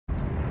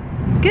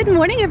Good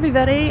morning,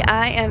 everybody.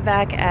 I am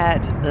back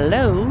at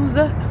Lowe's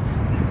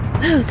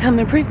Home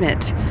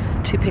Improvement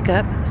to pick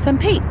up some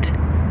paint.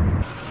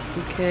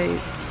 Okay,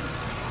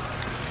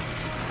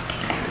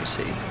 let's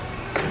see.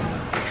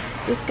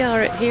 This gal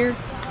right here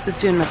is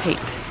doing my paint,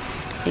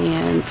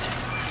 and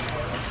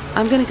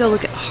I'm gonna go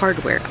look at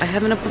hardware. I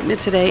have an appointment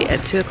today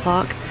at 2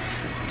 o'clock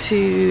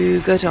to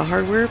go to a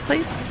hardware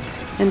place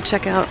and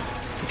check out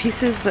the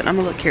pieces, but I'm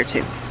gonna look here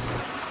too.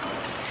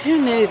 Who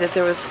knew that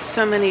there was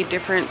so many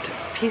different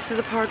pieces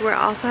of hardware?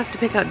 I also have to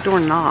pick out door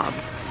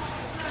knobs,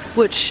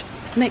 which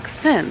makes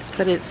sense,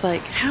 but it's like,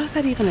 how is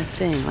that even a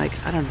thing? Like,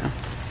 I don't know.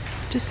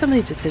 Just so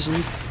many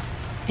decisions.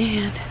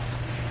 And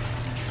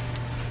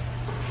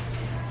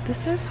this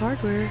says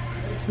hardware.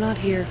 It's not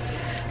here.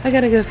 I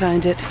gotta go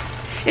find it.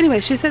 Anyway,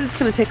 she said it's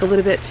gonna take a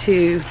little bit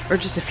to, or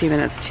just a few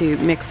minutes to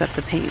mix up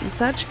the paint and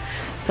such.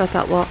 So I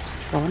thought, well,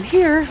 while I'm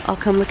here, I'll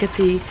come look at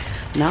the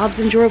knobs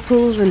and drawer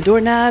pulls and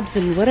doorknobs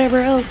and whatever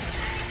else,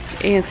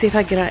 and see if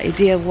I get an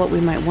idea of what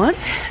we might want.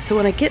 So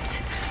when I get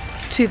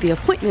to the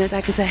appointment, I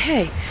can say,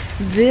 hey,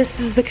 this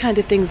is the kind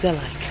of things I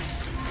like.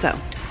 So,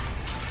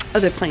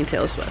 other plain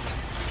tales with.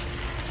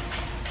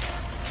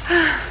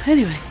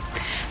 Anyway,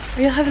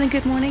 are y'all having a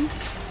good morning?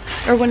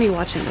 Or when are you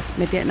watching this?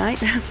 Maybe at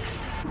night?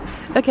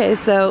 Okay,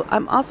 so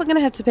I'm also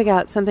gonna have to pick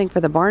out something for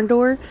the barn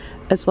door,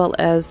 as well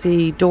as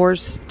the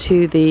doors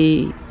to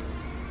the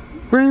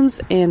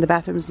rooms and the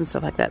bathrooms and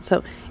stuff like that.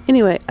 So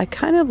anyway, I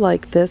kind of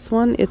like this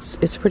one.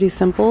 It's pretty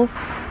simple,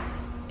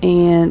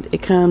 and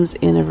it comes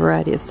in a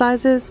variety of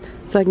sizes,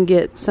 so I can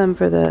get some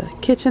for the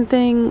kitchen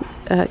thing,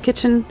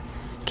 kitchen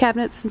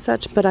cabinets and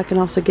such, but I can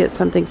also get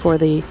something for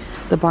the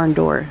barn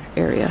door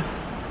area.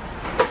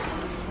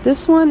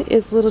 This one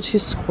is a little too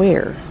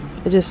square.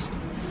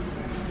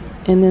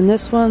 And then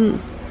this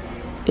one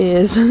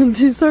is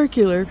too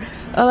circular.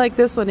 I like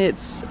this one.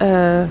 It's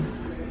got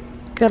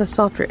a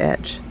softer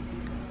edge.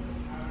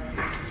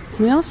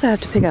 We also have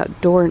to pick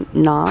out door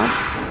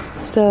knobs.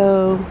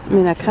 So, I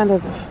mean, I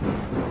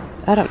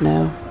don't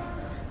know.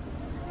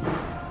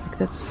 Like,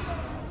 that's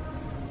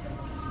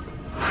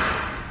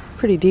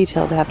pretty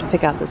detailed to have to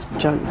pick out this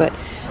junk, but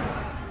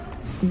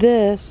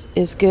this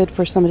is good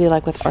for somebody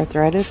like with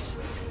arthritis.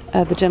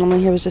 The gentleman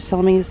here was just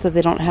telling me, so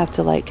they don't have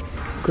to like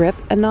grip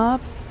a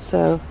knob.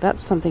 So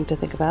that's something to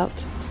think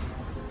about.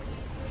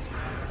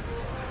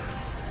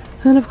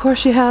 And of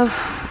course you have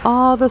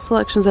all the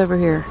selections over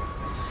here.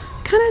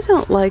 Kind of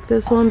don't like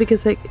this one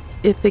because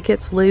if it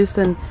gets loose,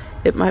 then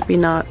it might be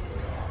not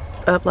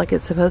up like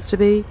it's supposed to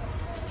be.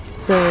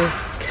 So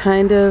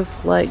kind of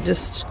like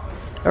just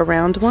a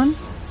round one,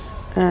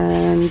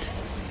 and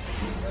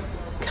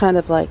kind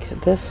of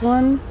like this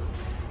one.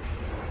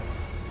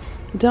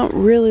 I don't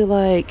really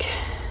like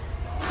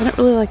it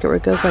where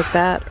it goes like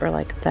that or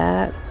like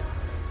that.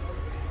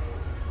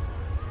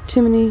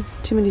 Too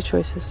many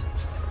choices.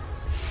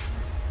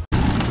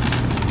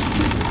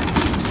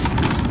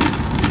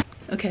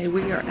 Okay,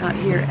 we are out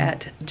here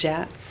at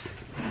Jat's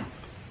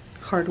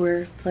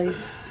hardware place.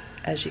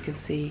 As you can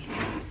see,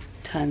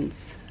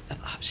 tons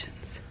of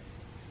options.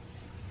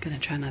 Gonna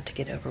try not to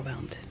get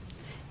overwhelmed.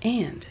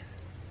 And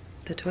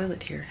the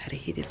toilet here had a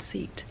heated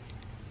seat.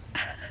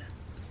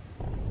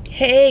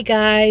 Hey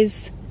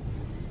guys,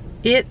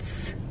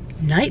 it's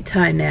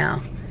nighttime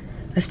now.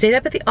 I stayed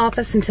up at the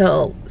office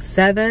until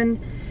 7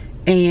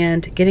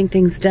 and getting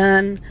things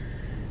done,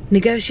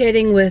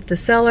 negotiating with the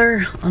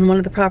seller on one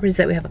of the properties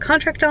that we have a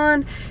contract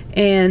on,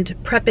 and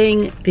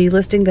prepping the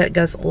listing that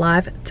goes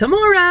live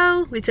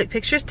tomorrow. We took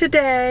pictures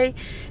today,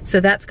 so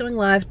that's going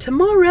live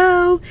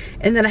tomorrow.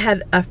 And then I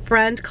had a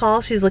friend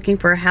call. She's looking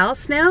for a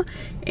house now,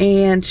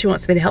 and she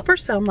wants me to help her,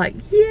 so I'm like,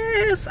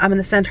 yes. I'm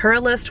gonna send her a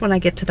list when I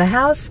get to the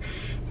house,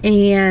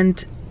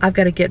 and I've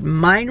got to get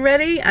mine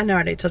ready. I know I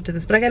already told you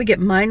this, but I got to get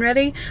mine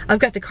ready. I've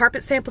got the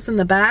carpet samples in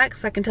the back,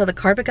 so I can tell the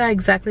carpet guy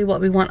exactly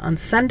what we want on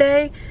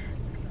Sunday.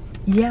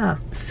 Yeah,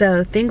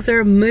 so things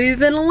are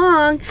moving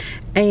along,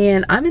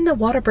 and I'm in the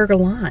Whataburger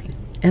line,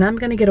 and I'm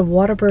gonna get a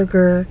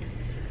Whataburger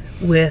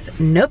with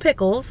no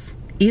pickles,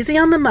 easy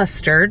on the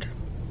mustard,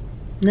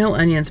 no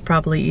onions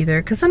probably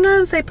either, because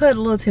sometimes they put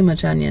a little too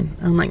much onion.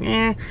 I'm like,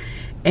 eh.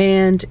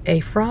 And a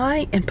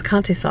fry and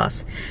picante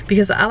sauce,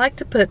 because I like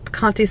to put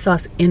picante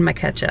sauce in my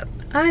ketchup.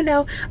 I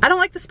know, I don't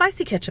like the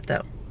spicy ketchup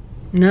though.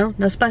 No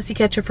spicy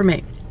ketchup for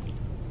me.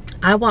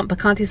 I want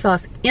picante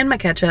sauce in my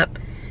ketchup,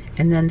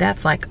 and then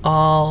that's like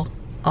all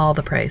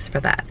the praise for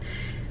that.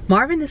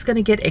 Marvin is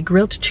gonna get a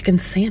grilled chicken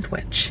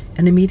sandwich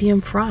and a medium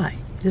fry,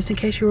 just in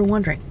case you were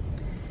wondering.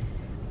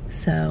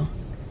 So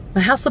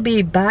my house will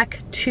be back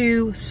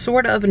to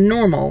sort of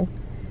normal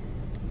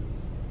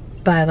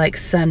by like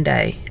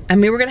Sunday. I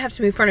mean, we're gonna have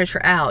to move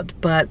furniture out,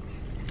 but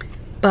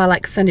by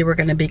like Sunday we're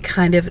gonna be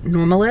kind of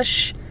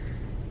normalish,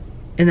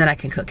 and then I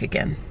can cook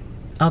again.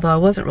 Although I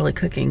wasn't really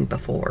cooking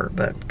before,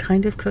 but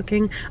kind of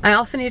cooking. I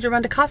also need to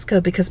run to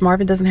Costco because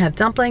Marvin doesn't have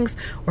dumplings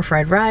or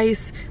fried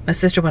rice. My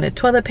sister wanted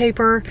toilet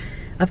paper.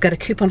 I've got a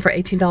coupon for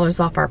 $18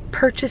 off our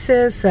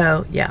purchases.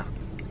 So yeah,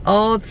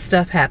 all the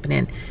stuff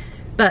happening.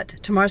 But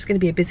tomorrow's gonna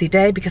be a busy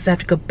day because I have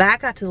to go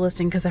back out to the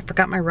listing because I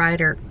forgot my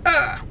rider.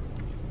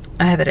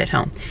 I have it at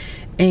home.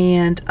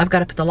 And I've got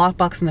to put the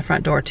lockbox in the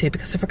front door too,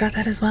 because I forgot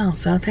that as well,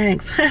 so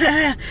thanks.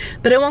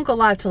 But it won't go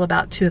live till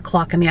about 2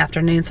 o'clock in the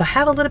afternoon, so I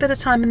have a little bit of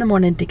time in the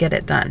morning to get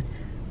it done.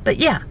 But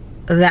yeah,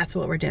 that's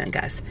what we're doing,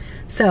 guys.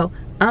 So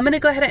I'm gonna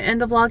go ahead and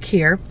end the vlog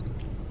here,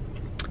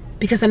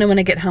 because I know when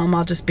I get home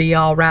I'll just be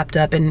all wrapped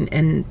up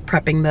in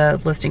prepping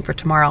the listing for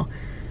tomorrow.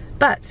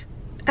 But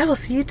I will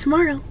see you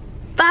tomorrow.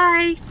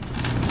 Bye.